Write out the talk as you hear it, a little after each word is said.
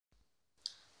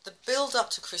the build up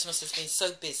to Christmas has been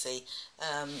so busy.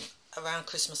 Around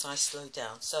Christmas I slowed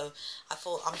down, so I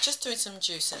thought I'm just doing some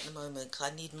juice at the moment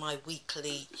because I need my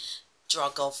weekly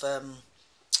drug of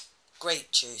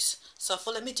grape juice. So I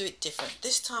thought, let me do it different.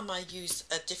 This time I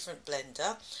used a different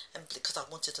blender, and because I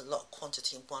wanted a lot of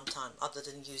quantity in one time other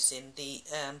than using the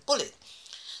bullet.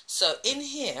 So in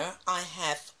here I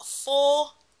have 4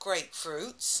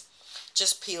 grapefruits,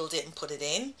 just peeled it and put it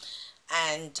in,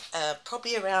 and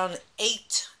probably around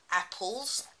 8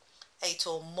 apples, 8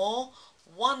 or more,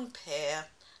 1 pear,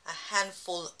 a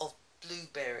handful of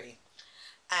blueberry.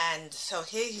 And so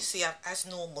here you see, as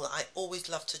normal, I always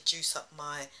love to juice up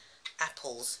my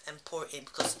apples and pour it in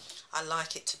because I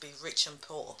like it to be rich and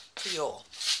pure.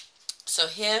 So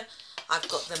here I've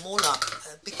got them all up.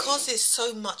 Because it's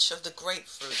so much of the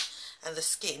grapefruit and the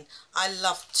skin, I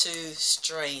love to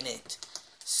strain it.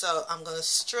 So I'm going to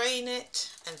strain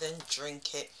it and then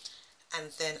drink it,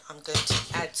 and then I'm going to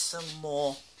add some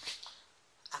more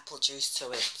apple juice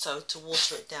to it, so to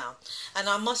water it down. And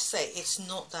I must say, it's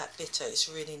not that bitter, it's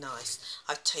really nice.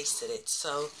 I've tasted it,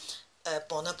 so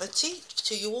bon appetit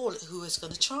to you all who is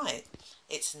going to try it.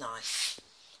 It's nice.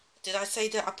 Did I say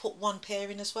that I put 1 pear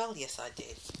in as well? Yes, I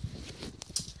did.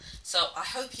 So I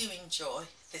hope you enjoy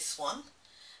this one,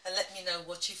 and let me know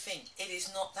what you think. It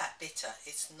is not that bitter,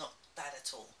 it's not bad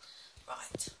at all.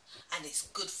 Right, and it's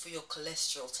good for your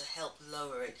cholesterol to help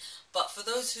lower it. But for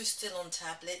those who are still on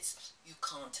tablets, you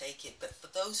can't take it. But for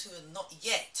those who are not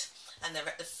yet, and they're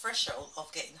at the threshold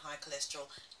of getting high cholesterol,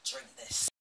 drink this.